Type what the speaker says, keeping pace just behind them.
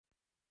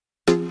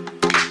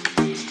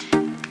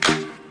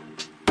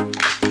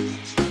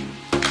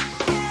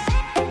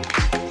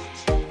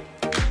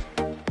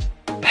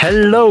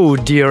Hello,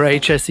 dear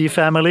HSE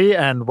family,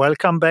 and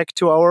welcome back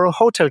to our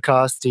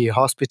Hotelcast, the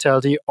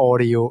hospitality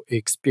audio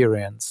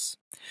experience.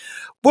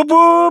 Whoop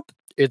whoop!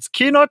 It's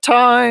keynote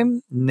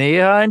time!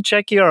 Neha and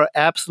Jackie are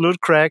absolute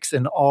cracks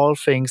in all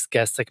things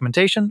guest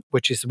segmentation,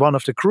 which is one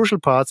of the crucial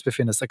parts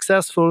within a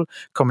successful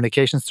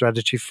communication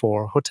strategy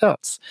for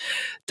hotels.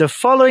 The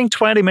following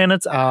 20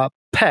 minutes are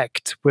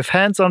packed with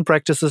hands-on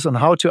practices on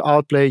how to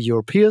outplay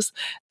your peers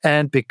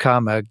and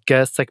become a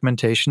guest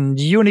segmentation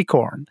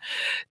unicorn.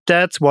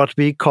 That's what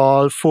we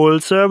call full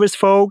service,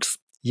 folks.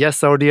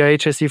 Yes, our dear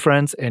HSE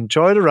friends,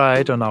 enjoy the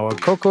ride on our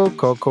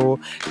Coco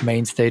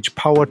main stage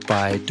powered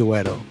by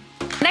Duetto.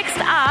 Next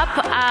up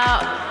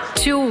are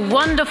two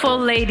wonderful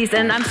ladies,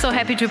 and I'm so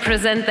happy to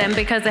present them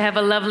because they have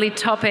a lovely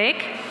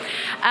topic.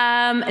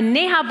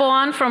 Neha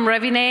Born from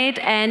Revinate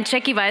and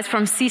Jackie Weiss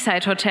from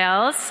Seaside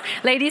Hotels.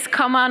 Ladies,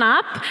 come on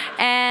up,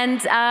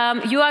 and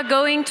you are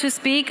going to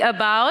speak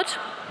about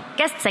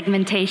guest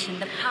segmentation,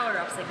 the power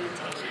of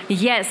segmentation.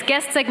 Yes,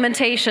 guest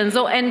segmentation.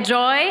 So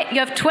enjoy. You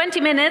have 20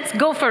 minutes.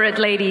 Go for it,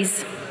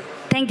 ladies.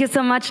 Thank you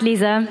so much,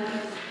 Lisa.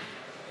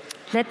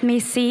 Let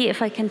me see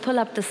if I can pull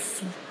up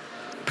this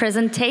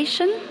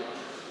presentation.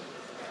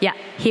 Yeah,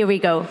 here we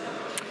go.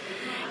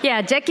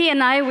 Yeah, Jackie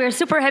and I, we're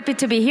super happy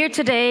to be here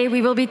today.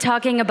 We will be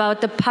talking about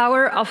the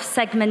power of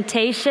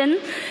segmentation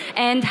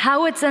and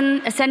how it's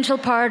an essential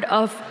part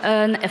of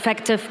an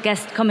effective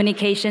guest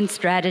communication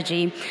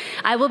strategy.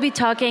 I will be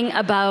talking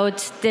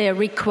about the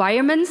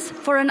requirements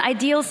for an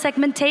ideal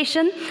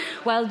segmentation,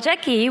 while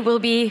Jackie will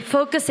be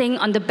focusing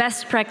on the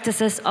best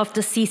practices of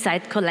the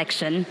Seaside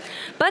collection.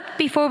 But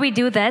before we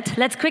do that,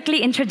 let's quickly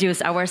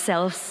introduce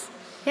ourselves.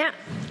 Yeah,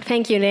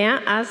 thank you,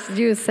 Neha. As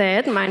you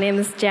said, my name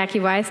is Jackie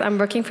Weiss. I'm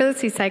working for the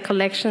Seaside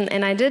Collection,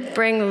 and I did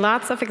bring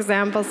lots of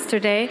examples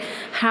today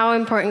how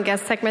important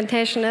guest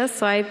segmentation is,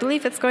 so I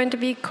believe it's going to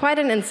be quite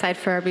an insight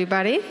for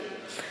everybody.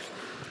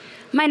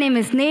 My name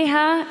is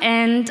Neha,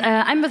 and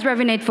I'm with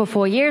Revinate for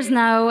 4 years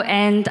now,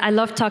 and I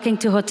love talking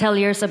to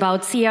hoteliers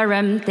about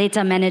CRM,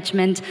 data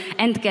management,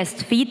 and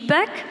guest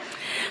feedback.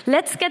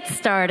 Let's get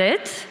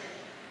started.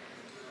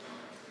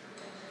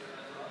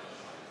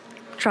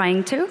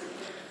 Trying to.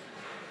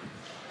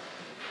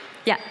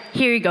 Yeah,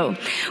 here you go.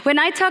 When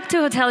I talk to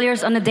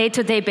hoteliers on a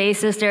day-to-day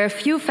basis, there are a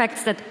few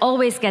facts that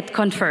always get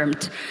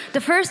confirmed. The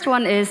first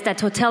one is that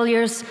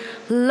hoteliers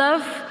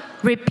love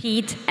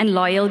repeat and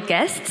loyal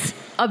guests.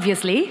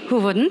 Obviously, who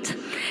wouldn't?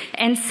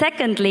 And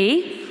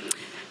secondly,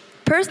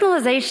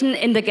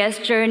 personalization in the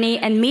guest journey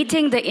and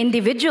meeting the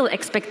individual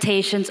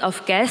expectations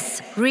of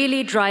guests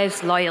really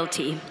drives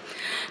loyalty.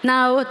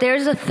 Now,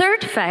 there's a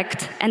third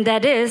fact, and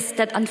that is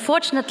that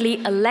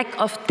unfortunately a lack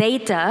of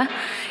data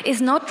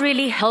is not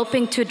really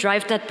helping to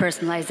drive that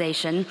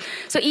personalization.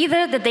 So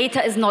either the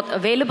data is not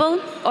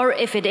available, or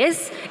if it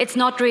is, it's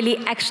not really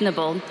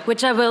actionable,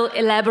 which I will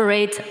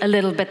elaborate a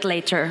little bit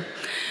later.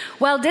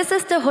 Well, this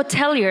is the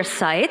hotelier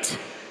side.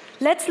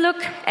 Let's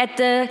look at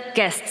the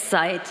guest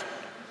side.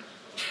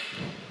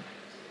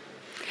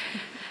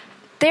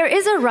 There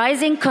is a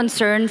rising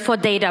concern for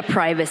data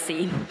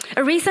privacy.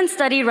 A recent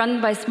study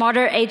run by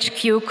Smarter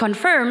HQ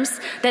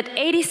confirms that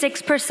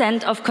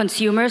 86% of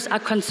consumers are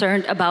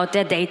concerned about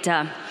their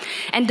data.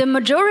 And the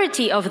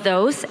majority of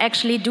those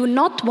actually do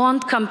not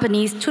want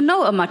companies to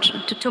know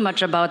too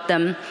much about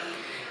them.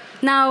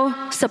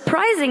 Now,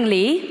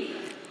 surprisingly,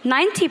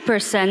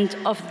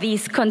 90% of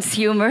these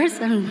consumers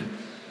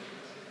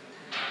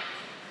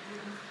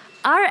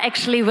are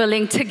actually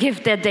willing to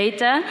give their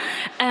data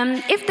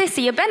if they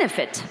see a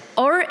benefit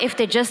or if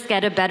they just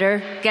get a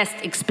better guest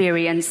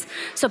experience.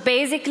 So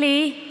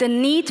basically, the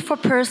need for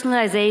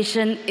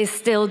personalization is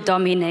still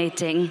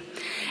dominating.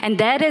 And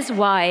that is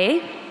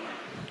why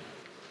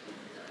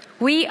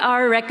we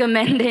are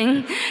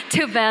recommending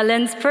to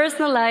balance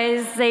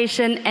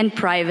personalization and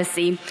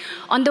privacy.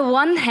 On the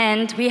one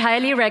hand, we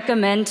highly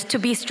recommend to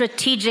be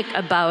strategic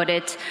about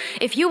it.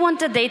 If you want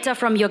the data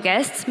from your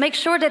guests, make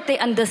sure that they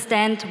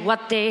understand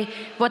what the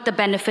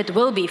benefit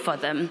will be for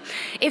them.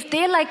 If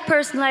they like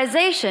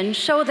personalization,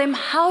 show them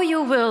how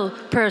you will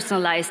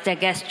personalize their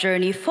guest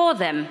journey for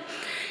them.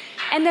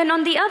 And then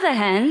on the other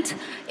hand,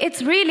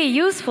 it's really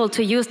useful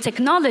to use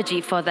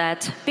technology for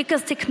that,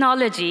 because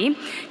technology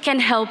can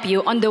help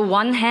you, on the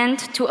one hand,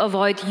 to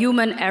avoid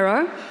human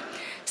error.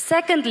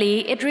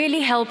 Secondly, it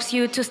really helps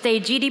you to stay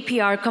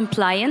GDPR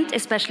compliant,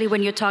 especially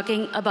when you're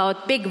talking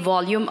about big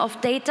volume of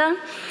data.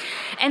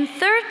 And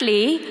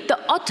thirdly, the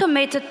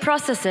automated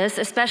processes,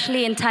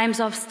 especially in times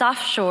of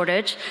staff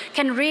shortage,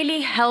 can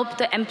really help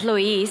the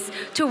employees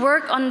to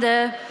work on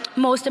the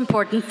most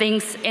important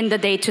things in the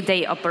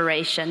day-to-day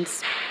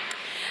operations.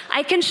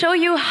 I can show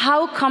you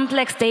how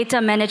complex data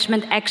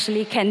management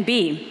actually can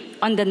be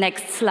on the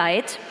next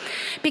slide,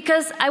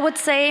 because I would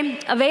say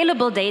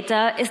available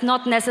data is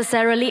not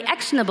necessarily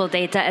actionable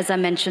data, as I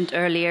mentioned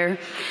earlier.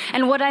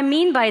 And what I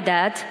mean by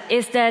that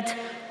is that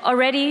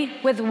already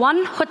with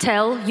one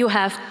hotel, you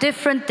have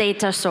different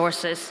data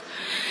sources.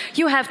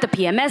 You have the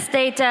PMS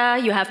data,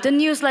 you have the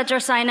newsletter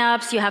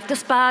signups, you have the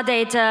spa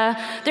data.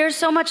 There's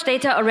so much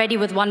data already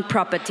with one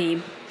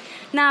property.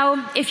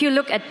 Now, if you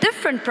look at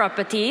different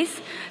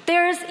properties,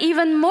 there's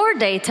even more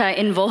data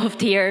involved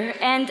here,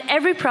 and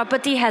every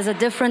property has a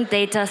different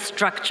data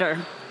structure.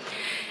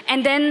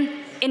 And then,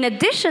 in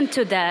addition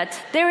to that,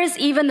 there is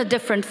even a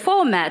different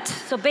format.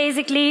 So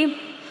basically,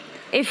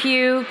 if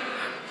you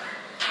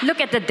look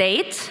at the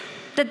date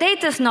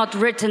is not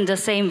written the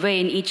same way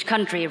in each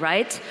country,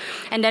 right?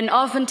 And then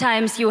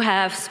oftentimes you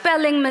have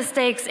spelling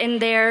mistakes in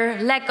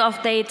there, lack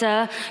of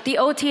data, the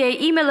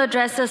OTA email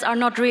addresses are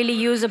not really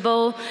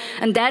usable,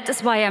 and that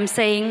is why I'm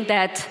saying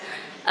that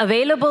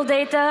available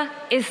data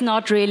is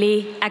not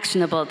really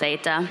actionable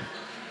data.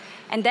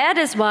 And that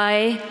is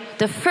why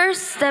the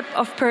first step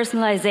of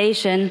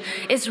personalization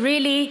is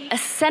really a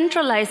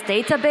centralized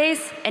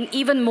database, and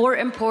even more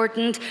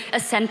important, a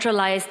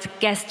centralized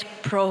guest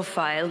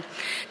profile.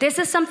 This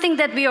is something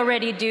that we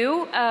already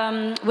do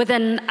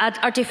within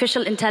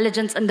artificial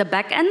intelligence in the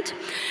back end.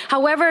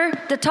 However,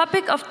 the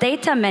topic of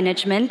data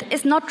management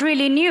is not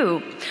really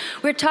new.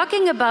 We're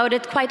talking about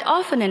it quite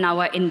often in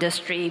our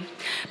industry.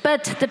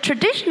 But the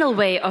traditional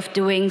way of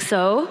doing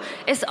so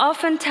is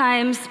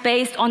oftentimes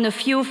based on a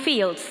few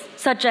fields,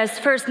 such as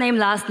first name,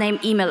 last name,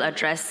 email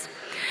address.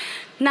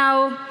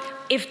 Now,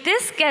 if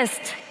this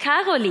guest,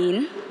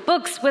 Caroline,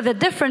 books with a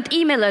different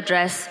email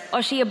address,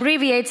 or she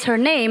abbreviates her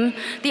name,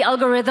 the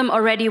algorithm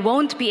already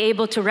won't be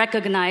able to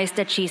recognize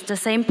that she's the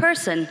same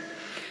person.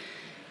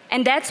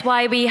 And that's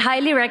why we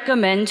highly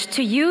recommend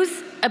to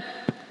use an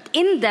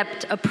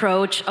in-depth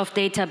approach of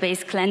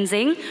database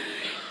cleansing,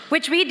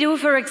 which we do,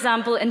 for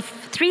example, in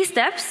 3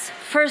 steps.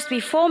 First, we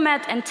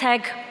format and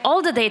tag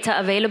all the data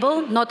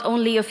available, not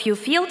only a few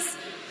fields.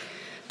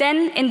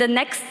 Then, in the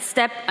next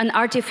step, an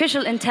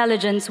artificial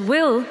intelligence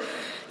will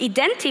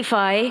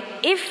identify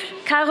if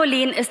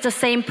Caroline is the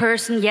same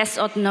person, yes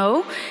or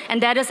no,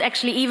 and that is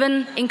actually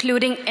even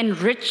including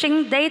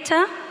enriching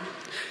data.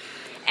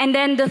 And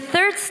then the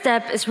third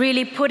step is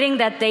really putting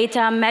that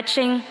data,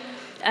 matching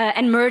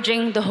and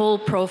merging the whole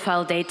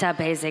profile data,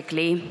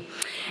 basically.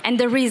 And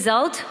the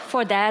result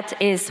for that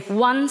is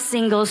one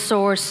single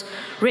source,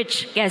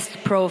 rich guest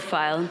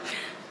profile.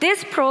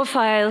 This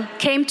profile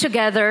came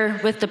together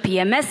with the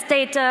PMS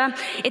data.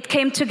 It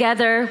came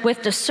together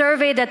with the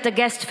survey that the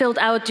guest filled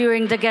out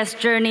during the guest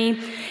journey.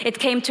 It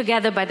came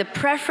together by the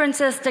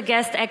preferences the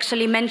guest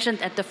actually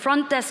mentioned at the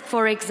front desk,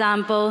 for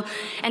example.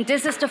 And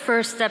this is the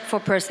first step for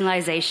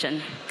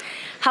personalization.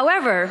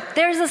 However,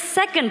 there's a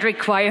second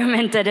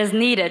requirement that is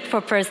needed for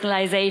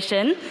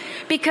personalization,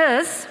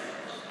 because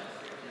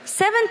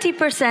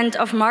 70%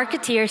 of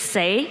marketeers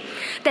say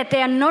that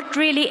they are not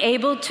really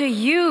able to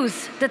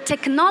use the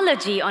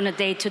technology on a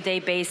day-to-day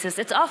basis.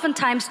 It's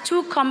oftentimes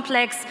too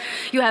complex.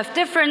 You have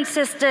different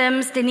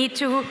systems. They need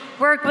to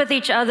work with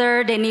each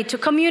other. They need to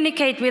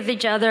communicate with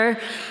each other.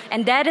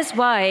 And that is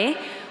why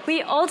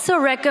we also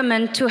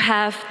recommend to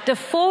have the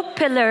 4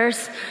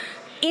 pillars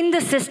in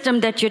the system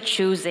that you're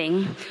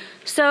choosing.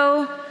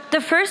 So the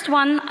first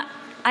one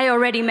I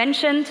already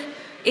mentioned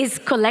is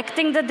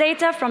collecting the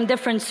data from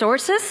different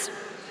sources.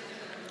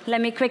 Let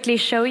me quickly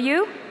show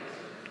you.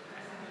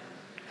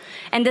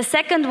 And the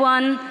second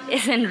one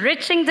is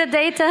enriching the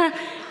data,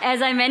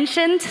 as I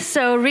mentioned,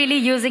 so really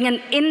using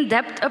an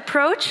in-depth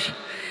approach.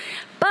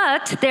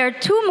 But there are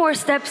 2 more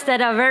steps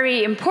that are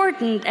very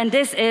important, and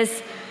this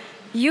is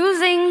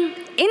using,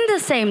 in the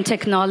same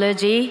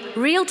technology,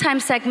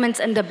 real-time segments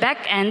in the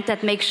back end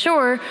that make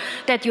sure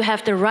that you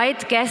have the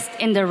right guest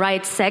in the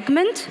right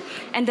segment.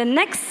 And the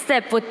next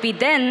step would be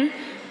then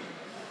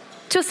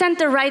to send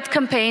the right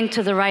campaign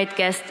to the right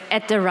guest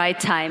at the right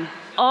time,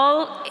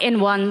 all in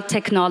one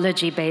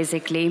technology,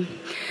 basically.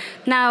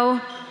 Now,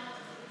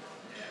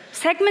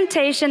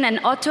 segmentation and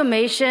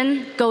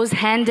automation goes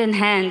hand in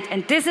hand,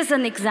 and this is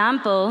an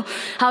example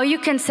how you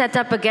can set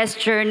up a guest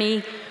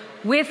journey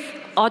with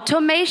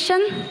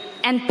automation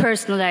and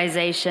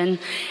personalization.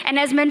 And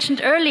as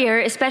mentioned earlier,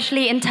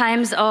 especially in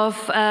times of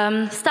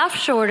staff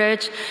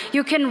shortage,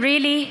 you can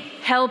really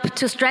help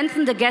to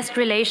strengthen the guest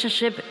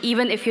relationship,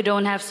 even if you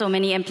don't have so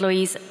many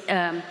employees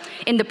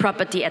in the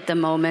property at the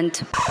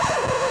moment.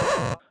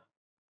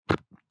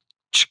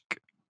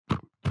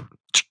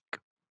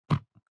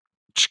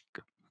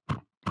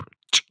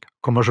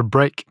 Commercial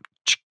break.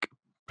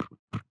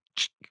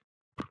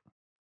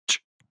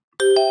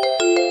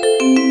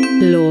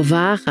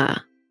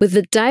 Lovara. With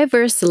a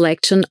diverse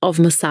selection of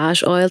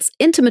massage oils,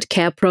 intimate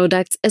care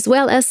products, as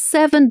well as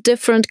 7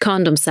 different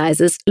condom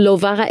sizes,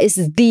 Lovara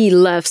is the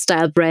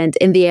lifestyle brand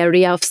in the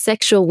area of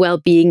sexual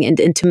well-being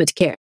and intimate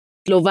care.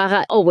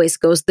 Lovara always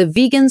goes the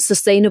vegan,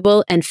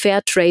 sustainable, and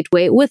fair trade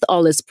way with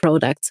all its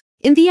products.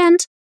 In the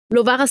end,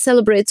 Lovara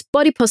celebrates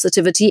body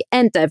positivity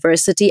and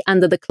diversity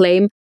under the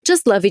claim,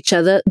 just love each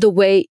other the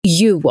way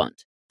you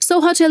want. So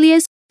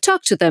hoteliers,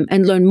 talk to them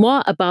and learn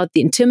more about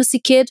the intimacy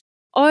kit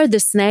or the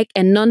snack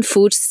and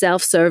non-food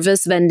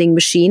self-service vending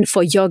machine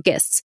for your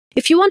guests.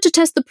 If you want to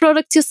test the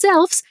products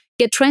yourselves,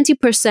 get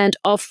 20%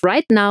 off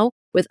right now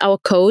with our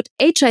code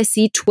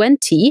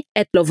HIC20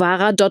 at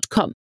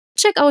lovara.com.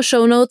 Check our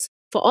show notes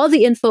for all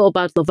the info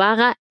about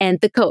Lovara and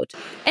the code.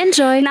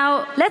 Enjoy!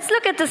 Now, let's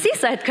look at the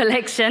Seaside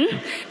Collection,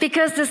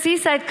 because the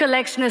Seaside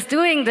Collection is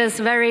doing this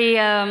very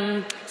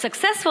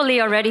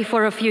successfully already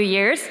for a few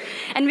years.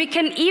 And we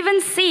can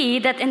even see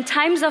that in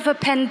times of a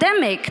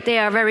pandemic, they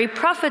are very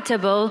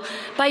profitable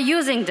by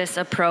using this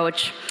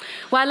approach.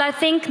 While I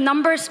think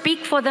numbers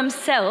speak for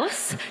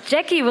themselves,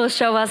 Jackie will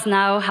show us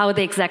now how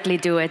they exactly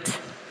do it.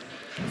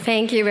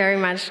 Thank you very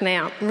much,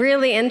 Nea.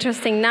 Really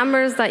interesting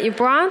numbers that you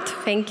brought.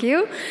 Thank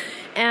you.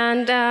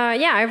 And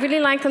I really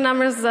like the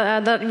numbers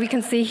that we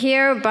can see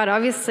here, but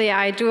obviously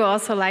I do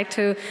also like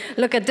to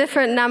look at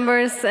different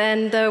numbers.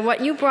 And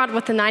what you brought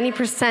with the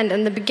 90%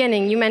 in the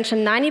beginning, you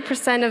mentioned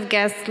 90% of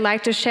guests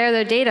like to share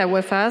their data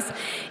with us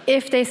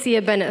if they see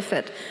a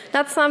benefit.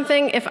 That's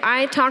something, if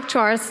I talk to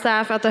our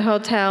staff at the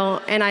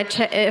hotel and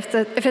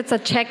if it's a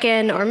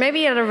check-in or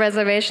maybe at a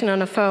reservation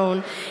on a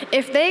phone,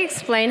 if they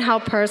explain how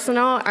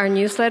personal our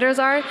newsletters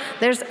are,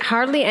 there's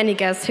hardly any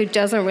guest who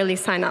doesn't really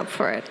sign up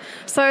for it.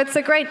 So it's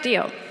a great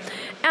deal.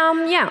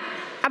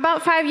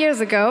 About 5 years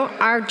ago,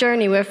 our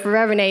journey with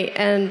Revenate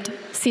and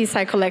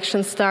Seaside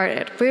Collection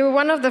started. We were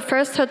one of the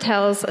first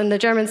hotels in the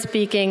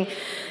German-speaking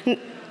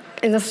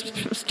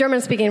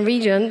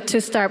region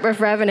to start with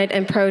Revenate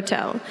and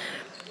Protel.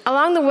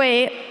 Along the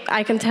way,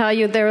 I can tell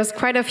you there was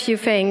quite a few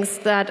things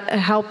that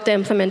helped the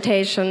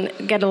implementation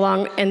get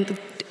along and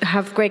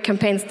have great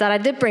campaigns that I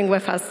did bring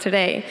with us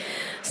today.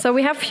 So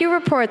we have few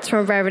reports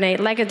from Revenate,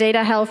 like a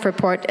data health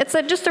report. It's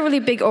just a really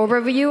big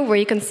overview where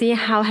you can see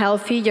how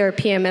healthy your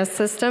PMS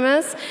system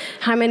is,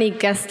 how many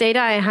guest data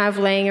I have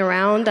laying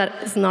around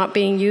that is not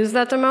being used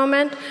at the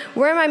moment.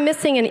 Where am I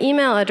missing an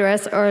email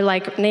address, or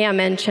like Nea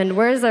mentioned,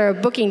 where is there a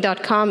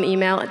booking.com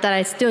email that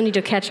I still need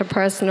to catch a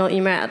personal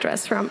email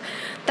address from?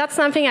 That's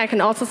something I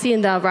can also see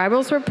in the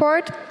arrivals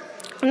report.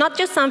 Not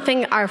just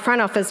something our front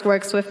office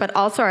works with, but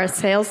also our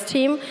sales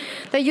team.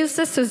 They use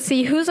this to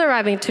see who's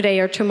arriving today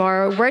or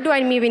tomorrow, where do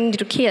I maybe need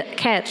to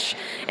catch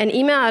an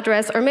email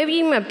address, or maybe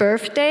even a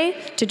birthday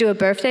to do a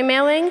birthday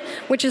mailing,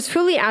 which is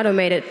fully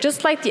automated,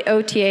 just like the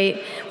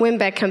OTA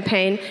win-back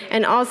campaign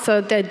and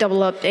also the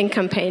double opt-in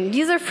campaign.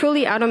 These are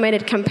fully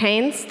automated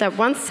campaigns that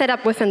once set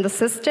up within the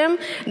system,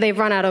 they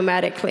run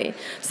automatically.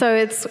 So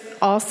it's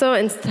also,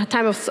 in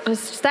time of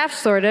staff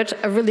shortage,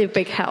 a really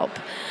big help.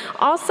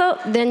 Also,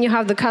 then you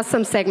have the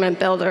custom segment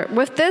builder.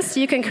 With this,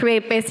 you can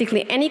create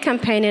basically any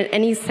campaign in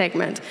any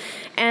segment.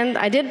 And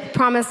I did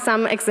promise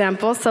some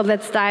examples, so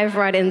let's dive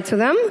right into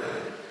them.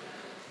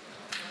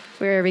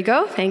 There we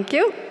go. Thank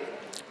you.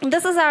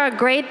 This is our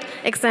great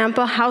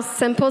example how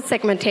simple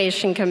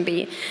segmentation can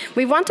be.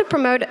 We want to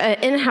promote an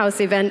in-house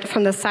event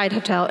from the side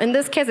hotel. In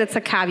this case, it's a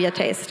caviar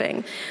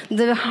tasting.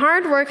 The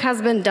hard work has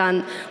been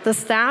done. The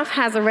staff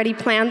has already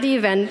planned the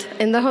event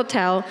in the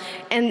hotel.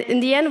 And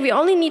in the end, we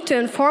only need to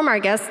inform our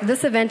guests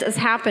this event is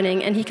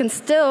happening, and he can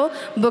still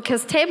book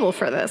his table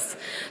for this.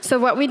 So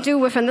what we do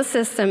within the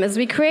system is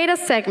we create a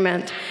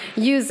segment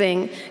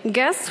using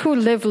guests who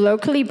live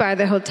locally by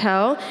the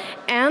hotel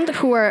and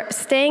who are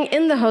staying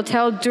in the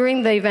hotel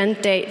during the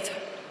event date.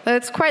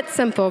 It's quite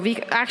simple. We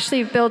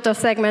actually built a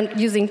segment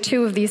using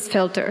two of these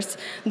filters.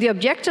 The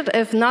objective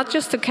is not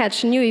just to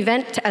catch new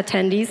event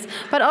attendees,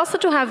 but also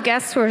to have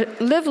guests who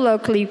live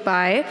locally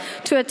by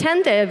to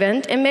attend the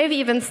event and maybe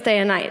even stay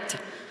a night.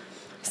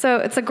 So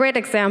it's a great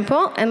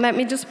example, and let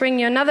me just bring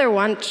you another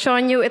one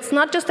showing you it's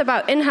not just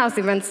about in-house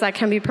events that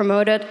can be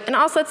promoted, and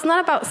also it's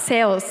not about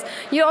sales.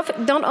 You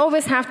don't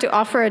always have to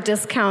offer a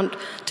discount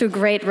to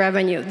great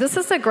revenue. This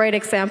is a great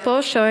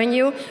example showing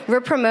you we're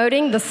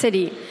promoting the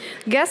city.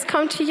 Guests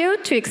come to you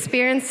to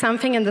experience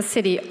something in the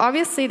city,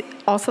 obviously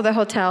also the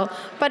hotel,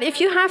 but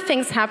if you have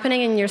things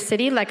happening in your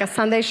city, like a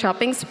Sunday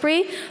shopping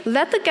spree,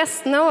 let the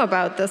guests know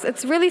about this.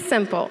 It's really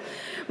simple.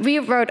 We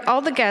wrote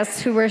all the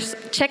guests who were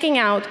checking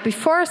out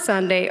before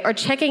Sunday or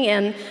checking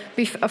in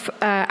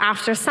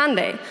after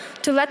Sunday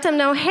to let them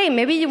know, hey,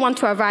 maybe you want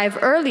to arrive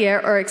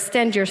earlier or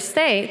extend your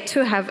stay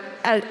to have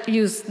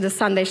use the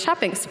Sunday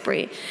shopping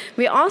spree.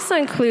 We also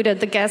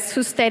included the guests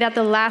who stayed at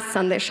the last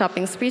Sunday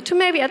shopping spree to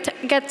maybe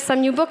get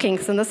some new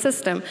bookings in the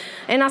system.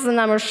 And as the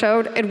numbers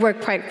showed, it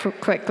worked quite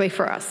quickly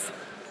for us.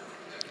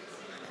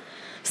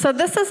 So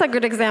this is a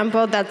good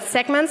example that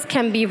segments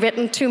can be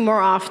written to more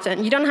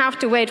often. You don't have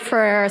to wait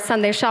for a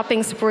Sunday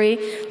shopping spree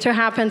to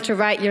happen to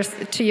write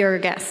to your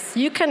guests.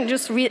 You can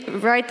just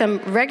write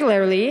them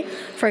regularly,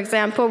 for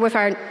example, with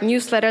our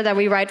newsletter that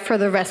we write for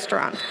the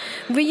restaurant.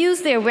 We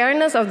use the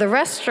awareness of the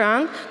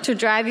restaurant to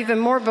drive even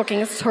more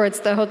bookings towards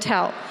the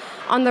hotel.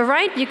 On the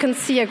right, you can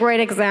see a great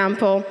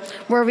example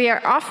where we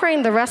are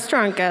offering the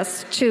restaurant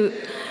guests to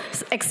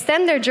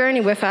extend their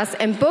journey with us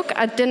and book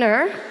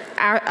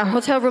a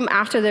hotel room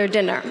after their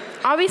dinner.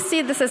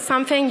 Obviously, this is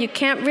something you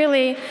can't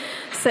really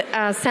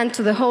send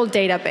to the whole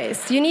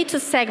database. You need to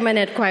segment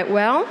it quite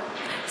well.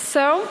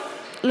 So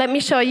let me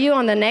show you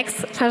on the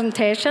next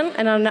presentation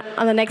and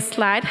on the next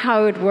slide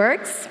how it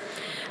works.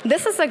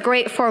 This is a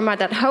great format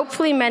that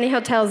hopefully many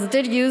hotels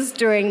did use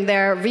during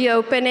their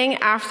reopening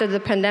after the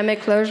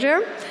pandemic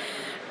closure.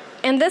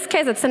 In this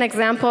case, it's an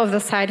example of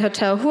the side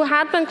hotel who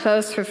had been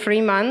closed for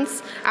 3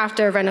 months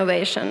after a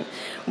renovation.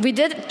 We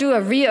did do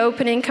a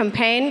reopening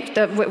campaign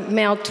that we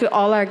mailed to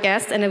all our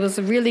guests, and it was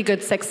a really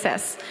good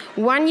success.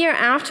 1 year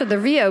after the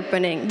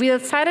reopening, we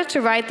decided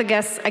to write the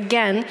guests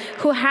again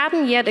who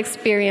hadn't yet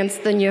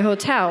experienced the new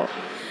hotel.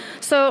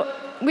 So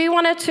we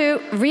wanted to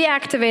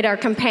reactivate our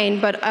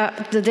campaign,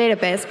 the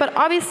database, but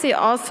obviously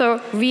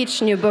also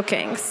reach new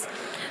bookings.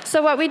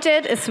 So what we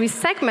did is we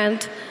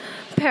segment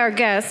per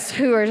guest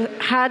who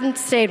hadn't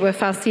stayed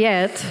with us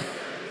yet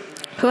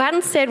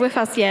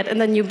in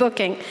the new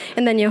booking,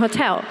 in the new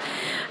hotel.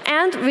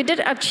 And we did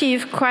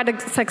achieve quite a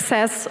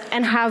success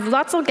and have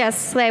lots of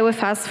guests stay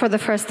with us for the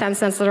first time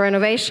since the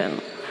renovation.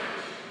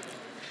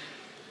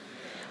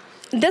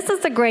 This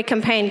is a great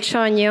campaign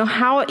showing you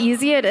how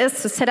easy it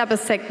is to set up a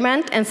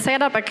segment and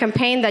set up a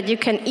campaign that you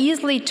can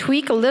easily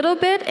tweak a little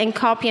bit and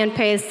copy and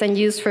paste and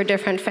use for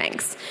different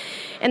things.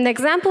 In the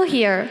example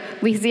here,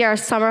 we see our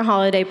summer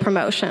holiday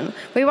promotion.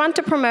 We want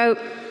to promote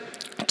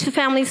to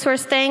families who are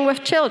staying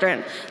with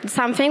children. It's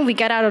something we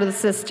get out of the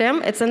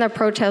system. It's in the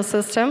ProTail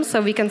system,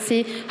 so we can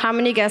see how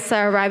many guests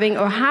are arriving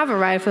or have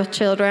arrived with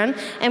children,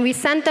 and we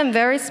send them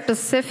very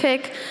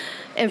specific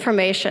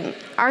information.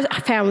 Our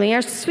family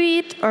are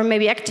suite, or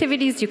maybe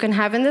activities you can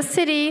have in the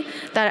city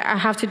that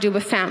have to do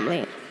with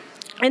family.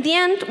 At the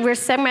end, we're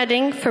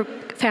segmenting for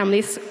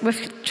families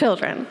with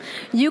children.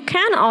 You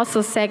can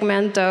also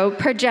segment, though,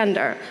 per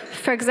gender.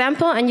 For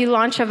example, and you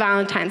launch a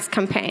Valentine's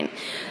campaign.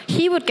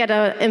 He would get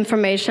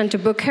information to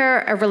book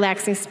her a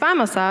relaxing spa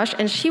massage,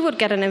 and she would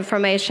get an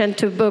information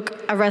to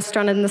book a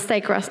restaurant in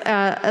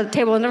the a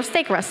table in a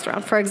steak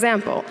restaurant, for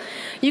example.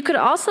 You could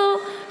also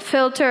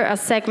filter a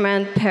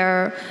segment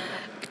per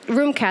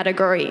room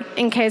category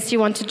in case you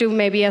want to do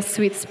maybe a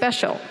suite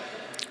special.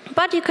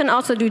 But you can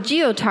also do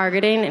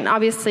geo-targeting and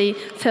obviously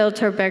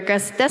filter by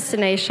guest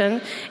destination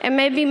and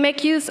maybe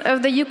make use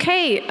of the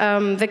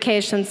UK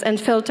vacations and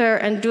filter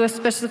and do a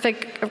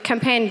specific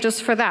campaign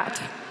just for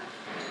that.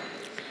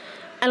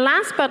 And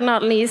last but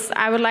not least,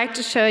 I would like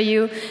to show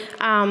you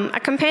a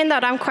campaign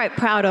that I'm quite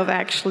proud of,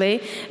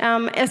 actually,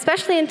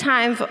 especially in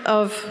times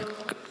of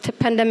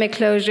pandemic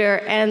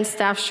closure and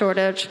staff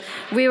shortage.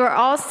 We were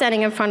all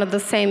standing in front of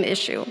the same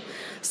issue.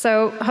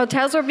 So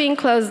hotels were being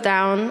closed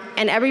down,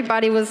 and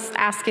everybody was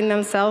asking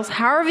themselves,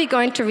 how are we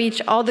going to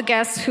reach all the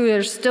guests who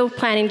are still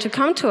planning to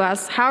come to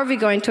us? How are we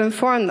going to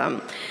inform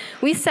them?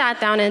 We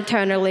sat down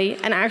internally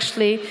and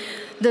actually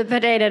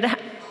debated,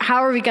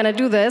 how are we going to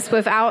do this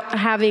without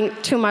having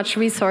too much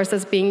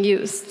resources being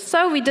used?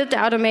 So we did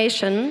the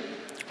automation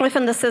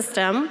within the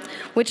system,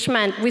 which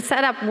meant we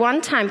set up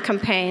one-time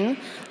campaign,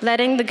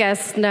 letting the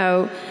guests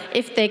know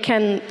if they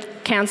can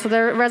cancel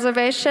their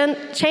reservation,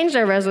 change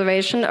their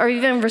reservation, or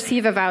even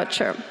receive a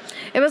voucher.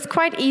 It was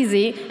quite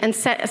easy and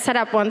set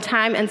up one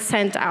time and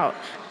sent out.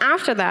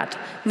 After that,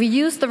 we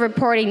used the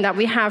reporting that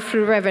we have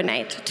through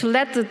Revinate to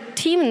let the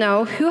team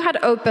know who had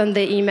opened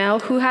the email,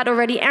 who had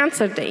already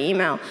answered the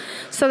email,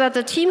 so that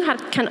the team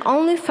can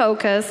only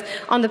focus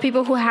on the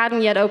people who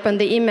hadn't yet opened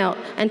the email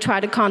and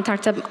try to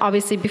contact them,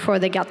 obviously, before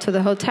they got to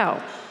the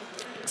hotel.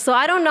 So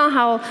I don't know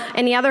how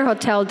any other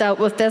hotel dealt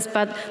with this,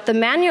 but the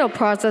manual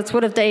process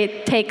would have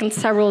taken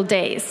several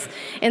days.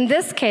 In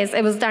this case,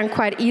 it was done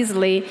quite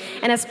easily,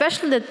 and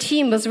especially the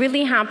team was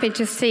really happy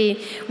to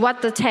see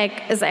what the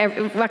tech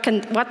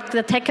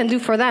can do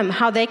for them,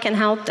 how they can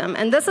help them.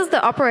 And this is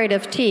the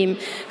operative team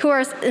who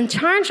are in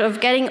charge of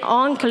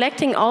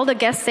collecting all the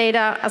guest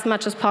data as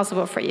much as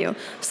possible for you.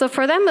 So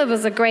for them, it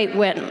was a great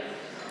win.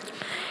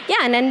 Yeah,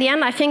 and in the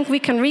end, I think we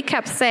can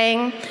recap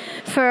saying,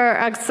 for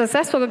a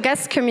successful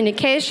guest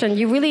communication,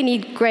 you really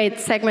need great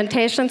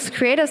segmentations,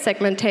 creative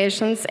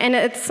segmentations, and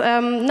it's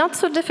not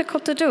so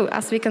difficult to do,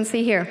 as we can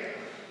see here.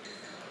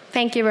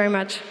 Thank you very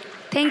much.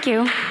 Thank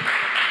you.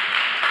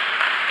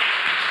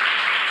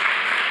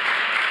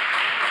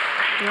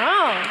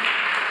 Oh.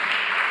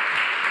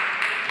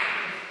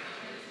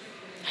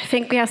 I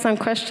think we have some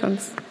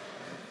questions.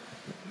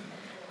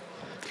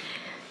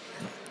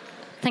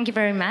 Thank you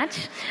very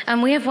much.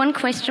 We have one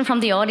question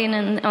from the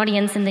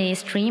audience in the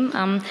stream.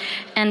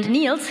 And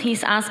Niels,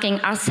 he's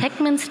asking, are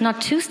segments not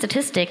too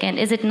statistic, and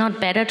is it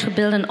not better to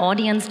build an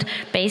audience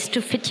base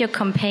to fit your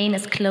campaign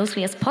as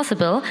closely as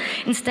possible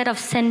instead of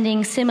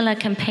sending similar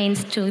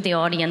campaigns to the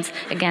audience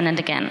again and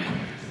again?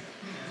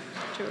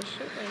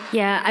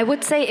 Yeah, I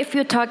would say if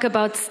you talk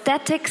about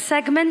static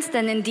segments,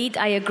 then indeed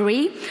I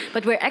agree.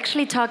 But we're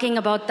actually talking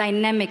about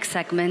dynamic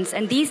segments.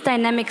 And these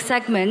dynamic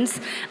segments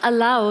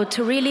allow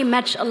to really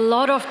match a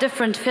lot of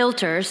different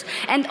filters.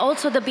 And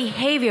also the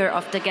behavior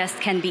of the guest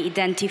can be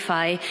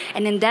identified.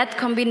 And in that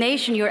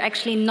combination, you're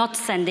actually not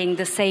sending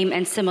the same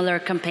and similar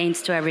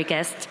campaigns to every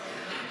guest.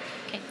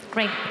 Okay,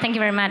 great. Thank you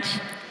very much.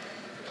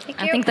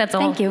 Thank you. I think that's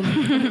all. Thank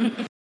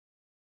you.